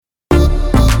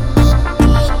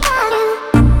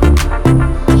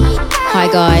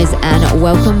guys, and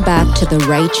welcome back to the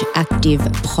Rach Active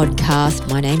podcast.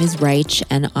 My name is Rach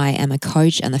and I am a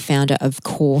coach and the founder of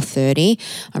Core 30.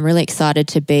 I'm really excited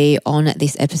to be on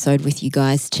this episode with you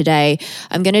guys today.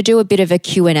 I'm going to do a bit of a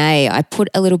Q&A. I put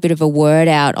a little bit of a word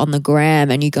out on the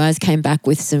gram and you guys came back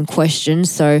with some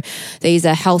questions. So these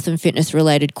are health and fitness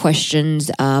related questions,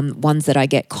 ones that I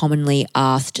get commonly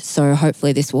asked. So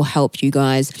hopefully this will help you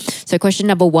guys. So question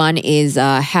number one is,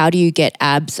 how do you get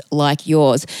abs like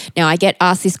yours? Now, I get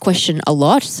asked this question a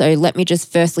lot, so let me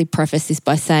just firstly preface this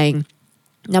by saying,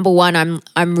 number one,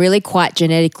 I'm really quite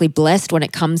genetically blessed when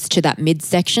it comes to that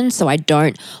midsection, so I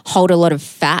don't hold a lot of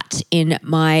fat in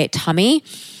my tummy.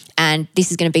 And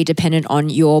this is going to be dependent on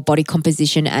your body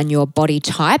composition and your body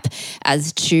type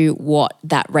as to what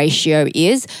that ratio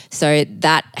is. So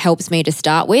that helps me to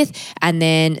start with. And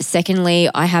then secondly,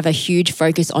 I have a huge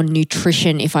focus on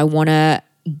nutrition if I want to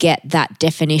get that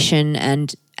definition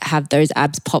and have those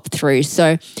abs pop through.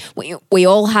 So we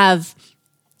all have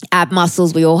ab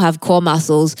muscles, we all have core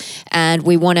muscles, and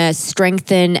we want to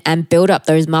strengthen and build up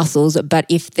those muscles. But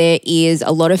if there is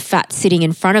a lot of fat sitting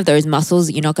in front of those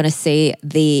muscles, you're not going to see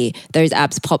those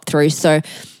abs pop through. So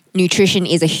nutrition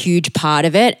is a huge part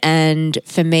of it. And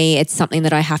for me, it's something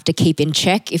that I have to keep in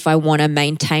check if I want to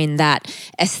maintain that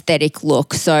aesthetic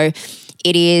look. So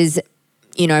it is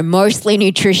mostly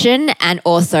nutrition and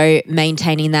also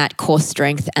maintaining that core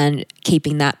strength and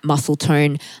keeping that muscle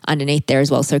tone underneath there as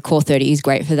well. So Core 30 is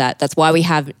great for that. That's why we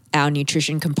have our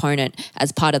nutrition component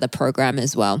as part of the program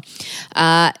as well.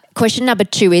 Question number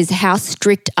two is, how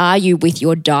strict are you with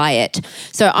your diet?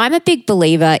 So I'm a big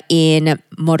believer in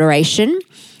moderation.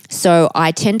 So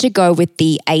I tend to go with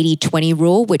the 80-20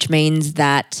 rule, which means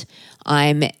that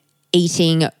I'm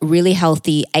eating really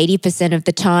healthy 80% of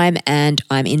the time and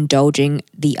I'm indulging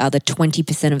the other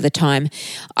 20% of the time.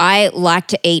 I like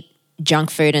to eat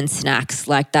junk food and snacks.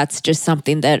 Like, that's just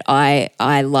something that I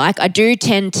like. I do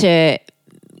tend to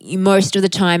most of the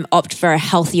time opt for a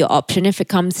healthier option if it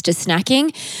comes to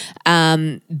snacking,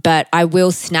 but I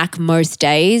will snack most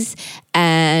days,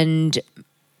 and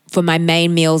for my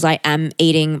main meals I am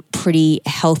eating pretty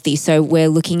healthy. So we're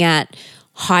looking at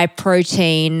high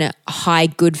protein, high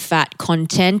good fat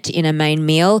content in a main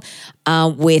meal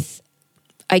with,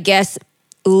 I guess,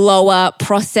 lower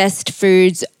processed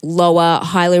foods, lower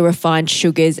highly refined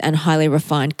sugars and highly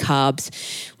refined carbs,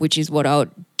 which is what I'll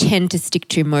tend to stick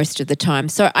to most of the time.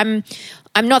 So I'm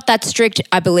not that strict.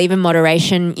 I believe in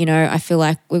moderation. I feel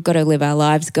like we've got to live our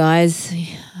lives, guys.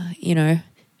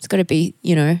 It's got to be,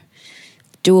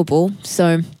 doable.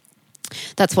 So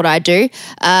that's what I do.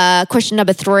 Question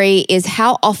number three is,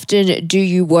 how often do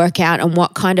you work out and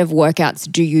what kind of workouts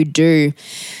do you do?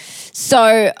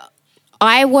 So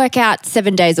I work out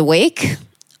 7 days a week.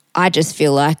 I just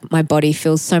feel like my body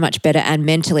feels so much better, and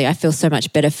mentally I feel so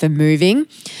much better for moving.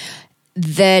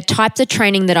 The types of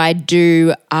training that I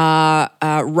do are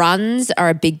runs are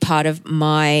a big part of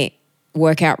my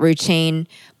workout routine.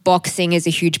 Boxing is a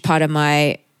huge part of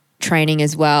my training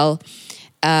as well.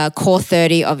 Core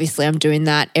 30, obviously I'm doing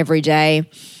that every day.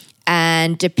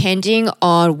 And depending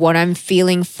on what I'm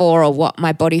feeling for or what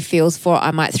my body feels for,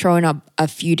 I might throw in a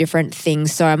few different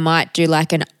things. So I might do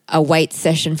like a weight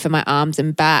session for my arms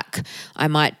and back. I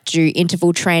might do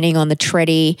interval training on the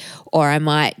treadie, or I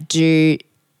might do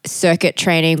circuit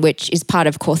training, which is part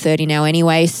of Core 30 now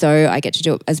anyway. So I get to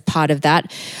do it as part of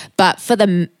that. But for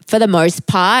the most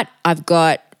part, I've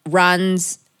got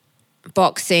runs,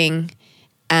 boxing,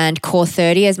 and Core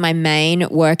 30 as my main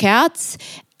workouts.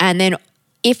 And then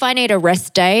if I need a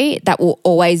rest day, that will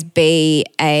always be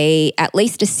at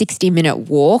least a 60-minute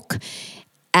walk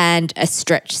and a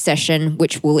stretch session,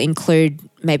 which will include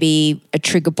maybe a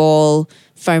trigger ball,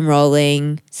 foam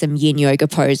rolling, some yin yoga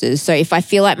poses. So if I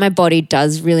feel like my body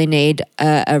does really need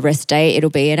a rest day, it'll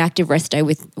be an active rest day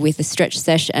with a stretch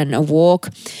session and a walk.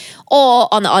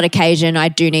 Or on the odd occasion, I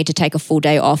do need to take a full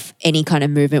day off any kind of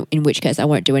movement, in which case I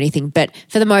won't do anything. But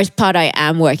for the most part, I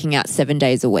am working out 7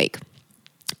 days a week.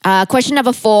 Question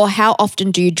number 4, how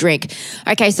often do you drink?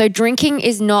 Okay, so drinking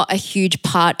is not a huge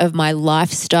part of my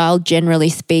lifestyle, generally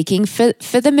speaking. For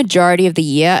the majority of the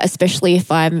year, especially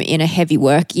if I'm in a heavy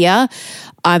work year,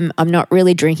 I'm not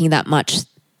really drinking that much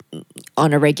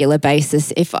on a regular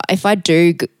basis. If I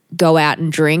do go out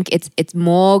and drink, it's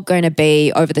more going to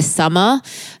be over the summer,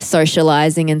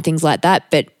 socializing and things like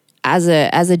that. But as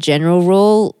a general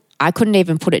rule, I couldn't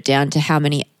even put it down to how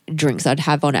many drinks I'd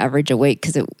have on average a week,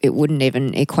 because it wouldn't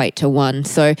even equate to one.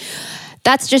 So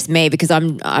that's just me, because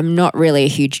I'm not really a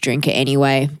huge drinker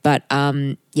anyway. But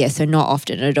so not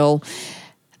often at all.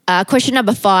 Question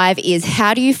number 5 is,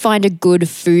 how do you find a good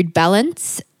food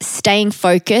balance? Staying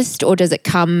focused, or does it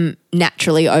come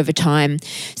naturally over time?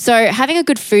 So having a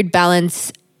good food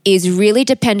balance is really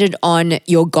dependent on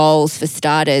your goals for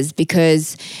starters,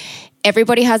 because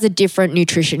everybody has a different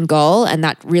nutrition goal, and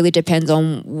that really depends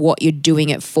on what you're doing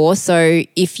it for. So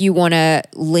if you want to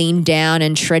lean down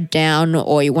and shred down,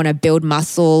 or you want to build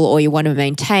muscle, or you want to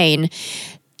maintain,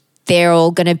 they're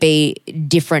all going to be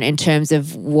different in terms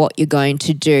of what you're going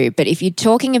to do. But if you're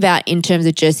talking about in terms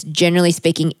of just generally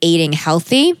speaking, eating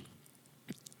healthy,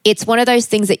 it's one of those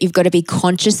things that you've got to be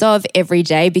conscious of every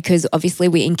day, because obviously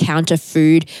we encounter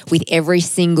food with every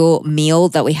single meal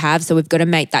that we have. So we've got to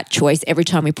make that choice every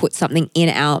time we put something in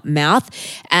our mouth.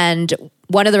 And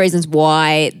one of the reasons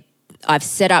why I've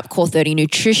set up Core 30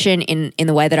 Nutrition in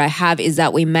the way that I have is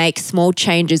that we make small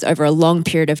changes over a long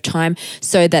period of time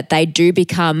so that they do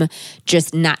become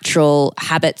just natural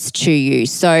habits to you.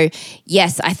 So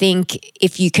yes, I think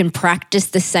if you can practice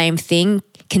the same thing,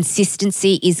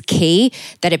 consistency is key,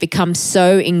 that it becomes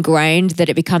so ingrained that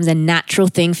it becomes a natural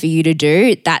thing for you to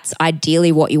do. That's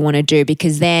ideally what you want to do,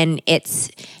 because then it's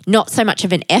not so much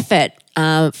of an effort.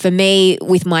 For me,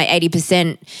 with my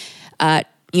 80%,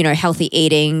 healthy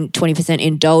eating, 20%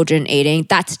 indulgent eating,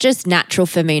 that's just natural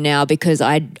for me now, because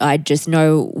I just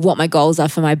know what my goals are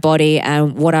for my body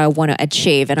and what I want to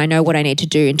achieve, and I know what I need to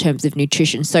do in terms of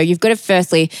nutrition. So you've got to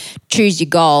firstly choose your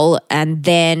goal and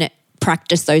then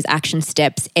practice those action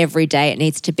steps every day. It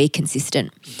needs to be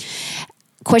consistent.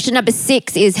 Question number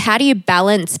 6 is, how do you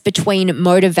balance between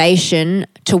motivation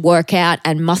to work out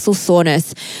and muscle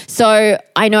soreness? So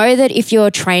I know that if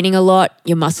you're training a lot,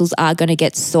 your muscles are going to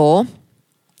get sore.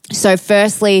 So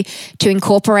firstly, to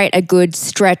incorporate a good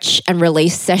stretch and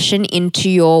release session into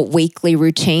your weekly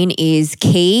routine is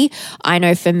key. I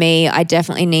know for me, I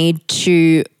definitely need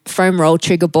to foam roll,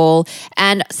 trigger ball,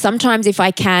 and sometimes if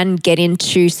I can get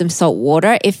into some salt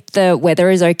water. If the weather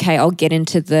is okay, I'll get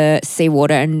into the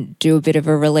seawater and do a bit of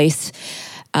a release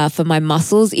for my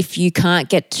muscles. If you can't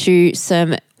get to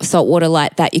some salt water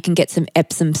like that, you can get some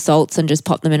Epsom salts and just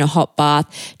pop them in a hot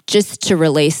bath just to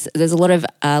release. There's a lot of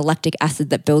lactic acid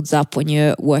that builds up when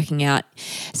you're working out,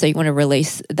 so you want to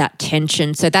release that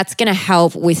tension. So that's going to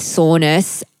help with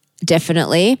soreness,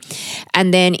 definitely.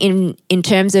 And then in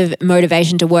terms of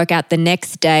motivation to work out the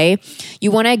next day,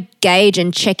 you want to gauge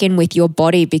and check in with your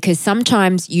body, because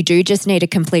sometimes you do just need a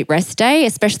complete rest day,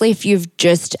 especially if you've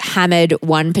just hammered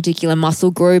one particular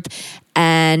muscle group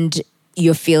and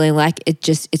you're feeling like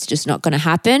it's just not going to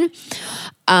happen.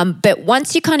 But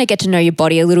once you kind of get to know your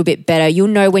body a little bit better, you'll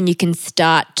know when you can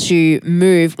start to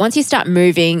move. Once you start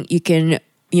moving, you can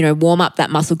warm up that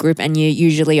muscle group and you're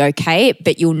usually okay,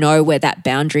 but you'll know where that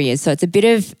boundary is. So it's a bit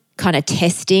of kind of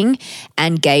testing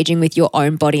and gauging with your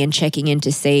own body and checking in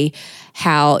to see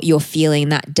how you're feeling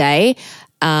that day.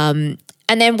 And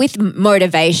then with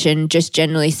motivation, just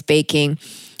generally speaking,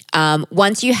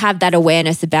 once you have that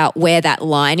awareness about where that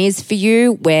line is for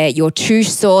you, where you're too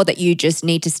sore that you just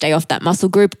need to stay off that muscle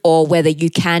group, or whether you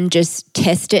can just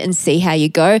test it and see how you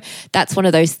go, that's one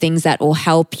of those things that will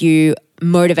help you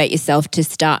motivate yourself to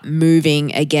start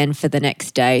moving again for the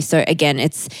next day. So again,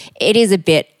 it is a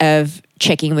bit of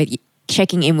checking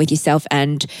in with yourself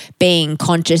and being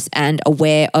conscious and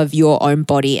aware of your own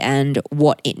body and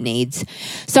what it needs.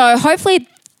 So hopefully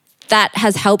that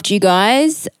has helped you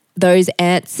guys, those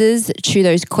answers to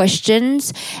those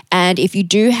questions. And if you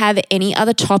do have any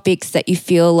other topics that you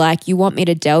feel like you want me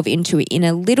to delve into in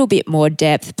a little bit more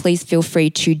depth, please feel free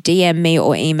to DM me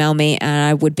or email me, and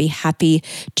I would be happy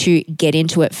to get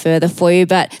into it further for you.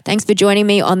 But thanks for joining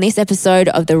me on this episode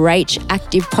of the Rach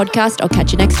Active Podcast. I'll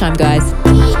catch you next time,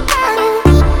 guys.